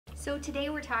So today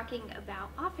we're talking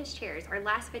about office chairs. Our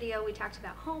last video we talked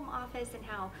about home office and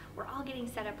how we're all getting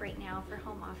set up right now for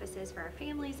home offices for our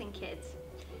families and kids.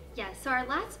 Yeah, so our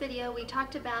last video we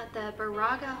talked about the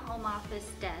Baraga home office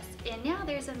desk, and now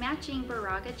there's a matching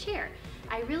Baraga chair.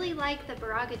 I really like the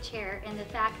Baraga chair and the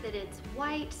fact that it's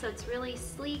white, so it's really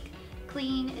sleek,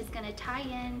 clean, is going to tie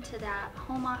in to that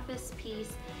home office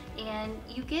piece, and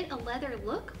you get a leather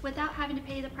look without having to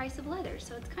pay the price of leather,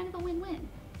 so it's kind of a win-win.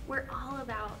 We're all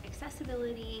about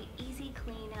accessibility, easy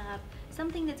cleanup,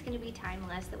 something that's going to be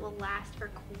timeless that will last for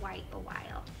quite a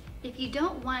while. If you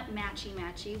don't want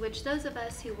matchy-matchy, which those of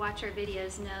us who watch our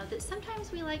videos know that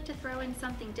sometimes we like to throw in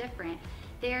something different,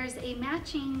 there's a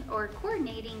matching or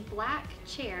coordinating black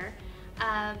chair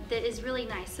that is really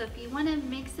nice. So if you want to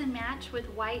mix and match with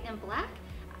white and black,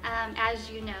 as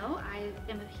you know, I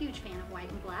am a huge fan of white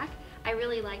and black. I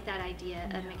really like that idea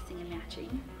of mixing and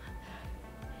matching.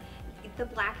 The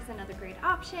black is another great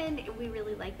option. We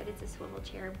really like that it's a swivel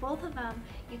chair. Both of them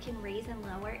you can raise and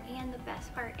lower, and the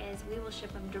best part is we will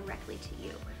ship them directly to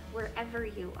you wherever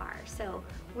you are. So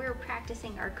we're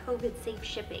practicing our COVID safe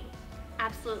shipping.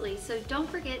 Absolutely. So don't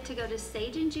forget to go to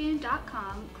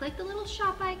sageandjune.com, click the little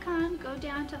shop icon, go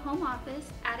down to home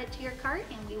office, add it to your cart,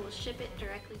 and we will ship it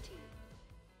directly to you.